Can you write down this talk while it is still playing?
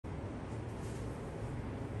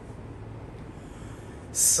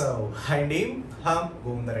So, hi name, I'm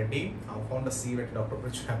Govinda Reddy. I'm founder CEO at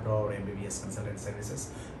Dr.Bridge, Abroad MBBS Consultancy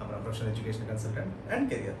Services. I'm a professional education consultant and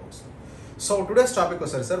career coach. So today's topic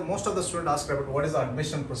was, sir, most of the students ask about what is the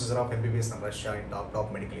admission procedure of MBBS in Russia in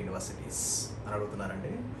top medical universities.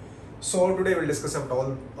 So today we'll discuss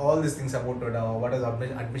about all these things about what is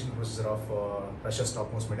the admission procedure of Russia's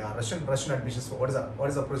topmost medical Russian admissions. What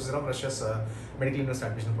is the procedure of Russia's medical university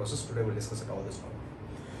admission process? Today we'll discuss all this now.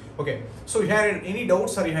 Okay, so if you have any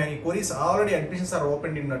doubts or you have any queries, already admissions are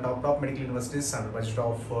opened in the top medical universities under budget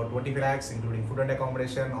of 20 lakhs, including food and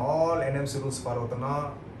accommodation. All NMC rules follow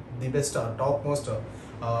the best topmost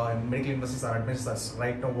medical universities are admissions are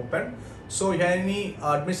right now open. So if you have any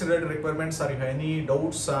admission related requirements or if you have any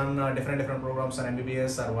doubts on different programs on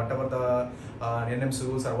MBBS or whatever the NMC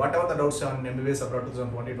rules or whatever the doubts on MBBS Abroad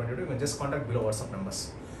 2020-22, you can just contact below WhatsApp numbers.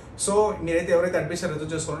 So మీరైతే ఎవరైతే admission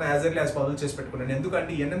reserve చేసుకున్నారో as early as possible చేసి పెట్టుకున్నాను.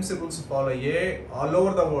 ఎందుకంటే NMC rules follow అయ్యే all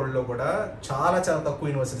over the వరల్డ్లో కూడా చాలా తక్కువ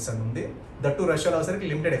యూనివర్సిటీస్ అని ఉంది. దట్టు రష్యాలో వచ్చేసరికి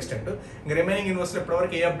లిమిటెడ్ ఎక్స్టెంట్. ఇంకా రిమైనింగ్ యూనివర్సిటీలో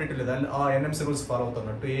ఇప్పటివరకు ఏ అప్డేట్ లేదు ఆ ఎన్ఎంసీ రూల్స్ ఫాలో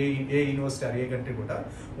అవుతున్నట్టు ఏ యూనివర్సిటీ ఏ కంట్రీ కూడా.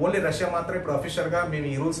 ఓన్లీ రష్యా మాత్రం ఇప్పుడు అఫీషియల్గా మేము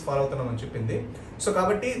ఈ రూల్స్ ఫాలో అవుతున్నామని చెప్పింది. సో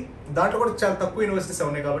కాబట్టి దాంట్లో కూడా చాలా తక్కువ యూనివర్సిటీస్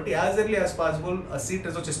ఉన్నాయి కాబట్టి as early as possible seat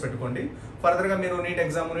reserve చేసి పెట్టుకోండి. ఫర్దర్గా మీరు నీట్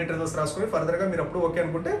రిజల్ట్స్ రాసుకొని ఫర్దర్గా మీరు అప్పుడు ఓకే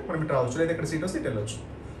అనుకుంటే మనం ఇటు రావచ్చు, లేదా ఇక్కడ సీట్ వస్తే ఇటు వెళ్ళొచ్చు.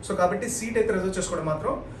 సో కాబట్టి సీట్ అయితే రిజర్వ్ చేసుకోవడం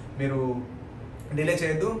మాత్రం మీరు డిలే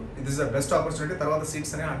చేయొద్దు. This is the best opportunity. తర్వాత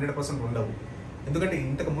సీట్స్ అనేవి 100% ఉండవు. ఎందుకంటే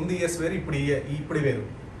ఇంతకు ముందు ఇయర్స్ వేరు, ఇప్పుడు వేరు.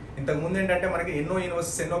 ఇంతకు ముందు ఏంటంటే మనకి ఎన్నో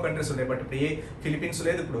యూనివర్సిటీస్ ఎన్నో కంట్రీస్ ఉన్నాయి, బట్ ఇప్పుడు ఫిలిపీన్స్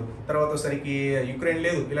లేదు, ఇప్పుడు తర్వాత వచ్చేసరికి యుక్రెయిన్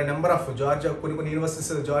లేదు, ఇలా నెంబర్ ఆఫ్ జార్జియా కొన్ని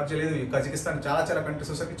యూనివర్సిటీస్, జార్జియా లేదు, కజకిస్తాన్ చాలా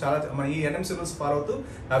కంట్రీస్ వచ్చేసరికి చాలా మన ఈ ఎన్ఎంసీ రూల్స్ ఫాలో అవుతూ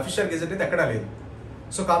అఫీషియల్ గెజెట్ అయితే ఎక్కడా లేదు.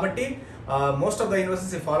 సో కాబట్టి most of the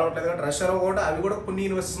universities follow అవట్లేదు. కాబట్టి రష్యాలో కూడా అవి కూడా కొన్ని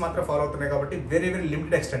యూనివర్సిటీస్ మాత్రం ఫాలో అవుతున్నాయి కాబట్టి వెరీ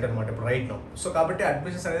లిమిటెడ్ ఎక్స్టెంట్ అనమాట ఇప్పుడు రైట్ నౌ. సో కాబట్టి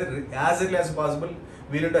అడ్మిషన్స్ అనేది యాజ్ ఎర్లీ యాజ్ పాసిబుల్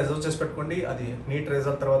వీలుంటే రిజర్వ్ చేసి పెట్టుకోండి. అది నీట్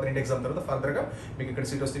రిజల్ట్ తర్వాత నీట్ ఎగ్జామ్ తర్వాత ఫర్దర్గా మీకు ఇక్కడ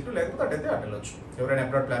సీట్ వస్తే లేకపోతే అటైతే అటు వెళ్ళొచ్చు. ఎవరైనా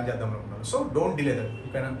అబ్రాడ్ ప్లాన్ చేద్దాం అనుకుంటున్నారు. So don't delay that.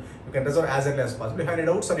 You can reserve as early as possible. Have any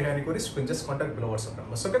doubts are have any queries, you can just contact below WhatsApp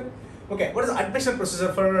numbers. Okay, what is the admission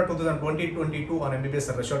procedure for 2020-22 on MBBS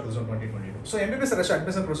Russia 2020-22? So MBBS Russia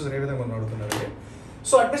admission procedure ఏ విధంగా అడుగుతున్నారు.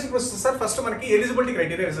 So admission process sir first మనకి eligibility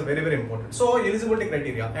criteria is very important. So eligibility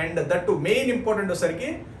criteria and that to main important వచ్చేసరికి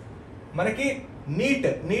మనకి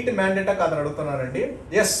neat మ్యాండేటా కాదని అడుగుతున్నారండి.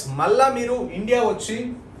 Yes, మళ్ళా మీరు India వచ్చి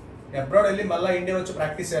అబ్రాడ్ వెళ్ళి మళ్ళీ ఇండియా వచ్చి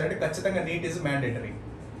ప్రాక్టీస్ చేయాలంటే ఖచ్చితంగా నీట్ ఈజ్ మ్యాండేటరీ.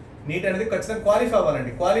 నీట్ అనేది ఖచ్చితంగా క్వాలిఫై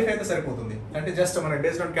అవ్వాలండి. క్వాలిఫై అయితే సరిపోతుంది. అంటే జస్ట్ మన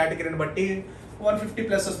బేస్డ్ ఆన్ కేటగిరీని బట్టి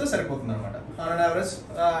 150+ వస్తే సరిపోతుంది అనమాట. ఆన్ యావరేజ్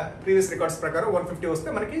ప్రీవియస్ రికార్డ్స్ ప్రకారం 150 వస్తే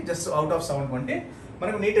మనకి జస్ట్ అవుట్ ఆఫ్ 720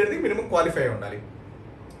 మనకు నీట్ అనేది మినిమం క్వాలిఫై ఉండాలి.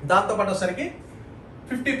 దాంతోపాటు వచ్చేసరికి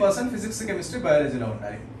 50% ఫిజిక్స్, కెమిస్ట్రీ, బయాలజీలో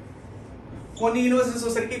ఉండాలి. కొన్ని యూనివర్సిటీస్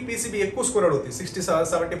వచ్చేసరికి పీసీబీ ఎక్కువ స్కోర్ అడుగుతుంది,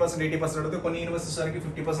 60-70%, 80% అడుగుతుంది. కొన్ని యూనివర్సిటీస్ వచ్చేసరికి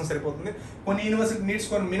 50% సరిపోతుంది. కొన్ని university neat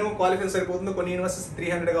score minimum qualify సరిపోతుంది. కొన్ని యూనివర్సిటీస్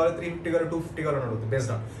 300 కావాలి, 350 కావాలి, 250 కావాలని అడుగుతుంది.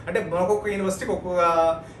 బేస్డ్ ఆన్ అంటే ఒక్కొక్క యూనివర్సిటీకి ఒక్కొక్క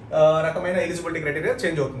రకమైన ఎలిజిబిలిటీ క్రైటీరియా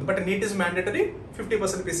చేంజ్ అవుతుంది. But NEET is mandatory,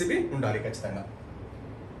 50% PCB ఉండాలి ఖచ్చితంగా.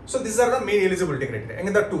 So this are the main eligibility criteria.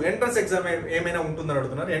 ఇంకా దట్ ఎంట్రన్స్ ఎగ్జామ్ ఏమైనా ఉంటుందని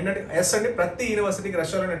అడుగుతున్నారు. ఎస్ అండి, ప్రతి యూనివర్సిటీకి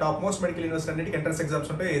రష్యాలోని టాప్ మోస్ట్ మెడికల్ యూనివర్సిటీ అన్నిటికీ ఎంట్రన్స్ ఎగ్జామ్స్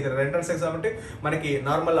ఉంటాయి. ఇది ఎంట్రన్స్ ఎగ్జామ్ అంటే మనకి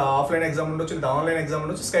నార్మల్ ఆఫ్లైన్ ఎగ్జామ్ ఉండొచ్చు, లేదా ఆన్లైన్ ఎగ్జామ్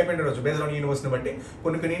ఉండొచ్చు, స్కైప్ ఉండొచ్చు. బేస్డ్ ఆన్ యూనివర్సిటీని బట్టి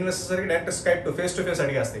కొన్ని యూనివర్సిటీ సరికి direct Skype face to face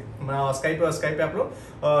అడిగేస్తాయి. మన స్కైప్ యాప్లో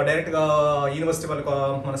డైరెక్ట్గా యూనివర్సిటీ వాళ్ళకి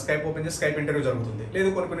మన స్కైప్ ఓపెన్ చేసి స్కైప్ ఇంటర్వ్యూ జరుగుతుంది. లేదు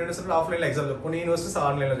కొన్ని యూనివర్సిటీలో ఆఫ్లైన్లో ఎగ్జామ్, కొన్ని యూనివర్సిటీస్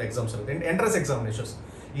ఆన్లైన్లో ఎగ్జామ్స్ జరుగుతాయి. ఎంట్రన్స్ ఎగ్జామినేషన్స్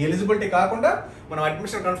ఈ ఎలిజిబిలిటీ కాకుండా మనం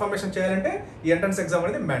అడ్మిషన్ కన్ఫర్మేషన్ చేయాలంటే ఈ ఎంట్రన్స్ ఎగ్జామ్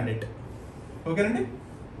అనేది మ్యాండేట్. ఓకేనండి.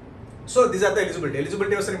 So these are the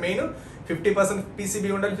eligibility వస్తే మెయిన్ 50% పీసీబీ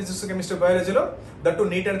ఉండాలి ఫిజిక్స్, కెమిస్ట్రీ, బయాలజీలో. దట్టు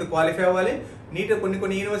నీట్ అనేది క్వాలిఫై అవ్వాలి. నీట్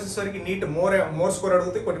కొన్ని యూనివర్సిటీస్ వరకు నీట్ మోర్ స్కోర్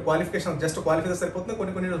అడుగుతుంది. కొన్ని క్వాలిఫికేషన్ జస్ట్ క్వాలిఫై సరిపోతుంది.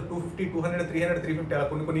 కొన్ని 250, 200, 300, 350 అలా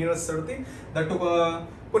కొన్ని యూనివర్సిటీస్ అడుగుతాయి. దట్టు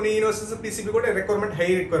కొన్ని యూనివర్సిటీస్ పీసీబీ కూడా రిక్వైర్మెంట్ హై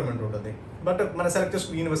రిక్వైర్మెంట్ ఉంటుంది. బట్ మన సెలెక్ట్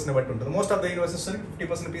చేసుకున్న యూనివర్సిటీని బట్టి ఉంటుంది. Most of the universities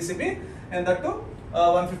 50% PCB and that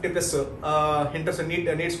 150+ interest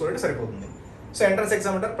neat score అంటే సరిపోతుంది. సో ఎంట్రన్స్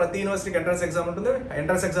ఎగ్జామ్ అంటారు. ప్రతి యూనివర్సిటీకి ఎంట్రన్స్ ఎగ్జామ్ ఉంటుంది.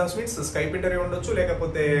 Entrance exams means Skype interview ఉండొచ్చు,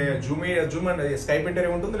 లేకపోతే జూమ్ అండ్ స్కైప్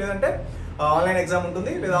ఇంటర్వ్యూ ఉంటుంది, లేదంటే ఆన్లైన్ ఎగ్జామ్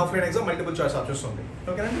ఉంటుంది, లేదా offline exam multiple choice options ఉంది.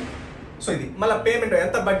 ఓకేనండి. సో ఇది మళ్ళీ పేమెంట్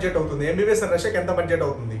ఎంత బడ్జెట్ అవుతుంది, ఎంబీబీఎస్ రష్యాకి ఎంత బడ్జెట్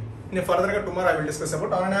అవుతుంది, నేను ఫర్దర్గా tomorrow I will discuss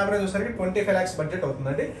about. On average వచ్చేసరికి 25 lakhs బడ్జెట్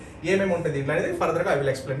అవుతుందండి. ఏమేమి ఉంటుంది ఇట్లా అనేది ఫర్దర్గా I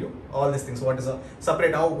will explain you all these things. What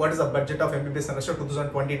is the budget of MBBS Russia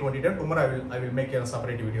 2020-22 tomorrow I will make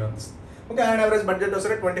separate video on this. Okay, on average budget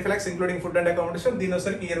వచ్చేసరికి 25 lakhs including food and accommodation. దీని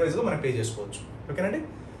వచ్చేసరికి year వైజ్గా మనం pay చేసుకోవచ్చు. ఓకేనండి.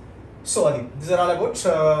 So అది this are all about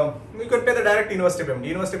మీకు pay the direct university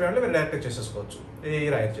పేమెంట్లో మీరు డైరెక్ట్ చేసేసుకోవచ్చు, ఏ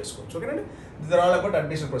రాయర్ చేసుకోవచ్చు. ఓకేనండి. This are all about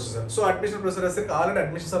admission procedure. So admission procedure వచ్చేసరికి already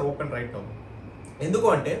admissions are open right now. ఎందుకు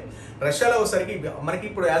అంటే రష్యాలో వచ్చేసరికి మనకి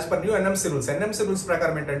ఇప్పుడు as per new NMC rules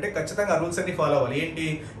ప్రకారం ఏంటంటే ఖచ్చితంగా రూల్స్ అన్ని ఫాలో అవ్వాలి. ఏంటి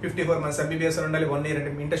 54 months ఎంబీబీఎస్ ఉండాలి, 1 year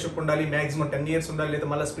అంటే ఇంటర్న్షిప్ ఉండాలి, మాక్సిమం 10 years ఉండాలి, లేదా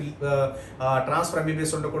మళ్ళీ ట్రాన్స్ఫర్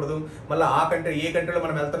ఎంబీబీఎస్ ఉండకూడదు. మళ్ళీ ఆ కంట్రీ ఏ కంట్రీలో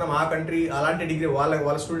మనం వెళ్తున్నాం ఆ కంట్రీ అలాంటి డిగ్రీ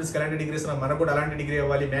వాళ్ళ స్టూడెంట్స్కి ఎలాంటి డిగ్రీ ఇస్తున్నాం మనకు కూడా అలాంటి డిగ్రీ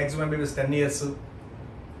ఇవ్వాలి. మాక్సిమం ఎంబీబీఎస్ 10 years,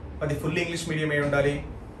 అది ఫుల్ ఇంగ్లీష్ మీడియం అయి ఉండాలి.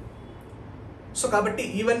 సో కాబట్టి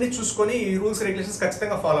ఇవన్నీ చూసుకొని ఈ రూల్స్ రెగ్యులేషన్స్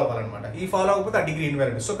ఖచ్చితంగా ఫాలో అవ్వాలన్నమాట. ఈ ఫాలో అవ్వకపోతే ఆ డిగ్రీ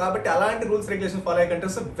ఇన్వాలిడ్. సో కాబట్టి అలాంటి రూల్స్ రెగ్యులేషన్ ఫాలో అయ్యే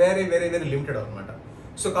countries very very very limited అనమాట.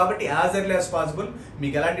 సో కాబట్టి యాజ్ ఎర్లీ యాజ్ పాసిబుల్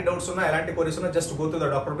మీకు ఎలాంటి డౌట్స్ ఉన్నా ఎలాంటి క్వరీస్ ఉన్నా just go to the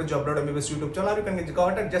Dr. Bridge Abroad MBBS YouTube channel, or you can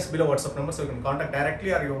contact just below WhatsApp number, so you can contact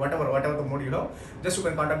directly, or whatever the mode you have, just you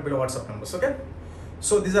can contact below WhatsApp numbers. Okay,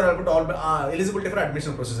 so these are about all eligibility for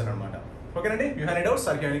admission process అనమాట. Okay అండి, you have any doubts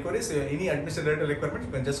or you have any queries, any admission related requirements,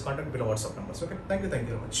 you can just contact below WhatsApp numbers. Okay, thank you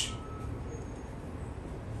very much.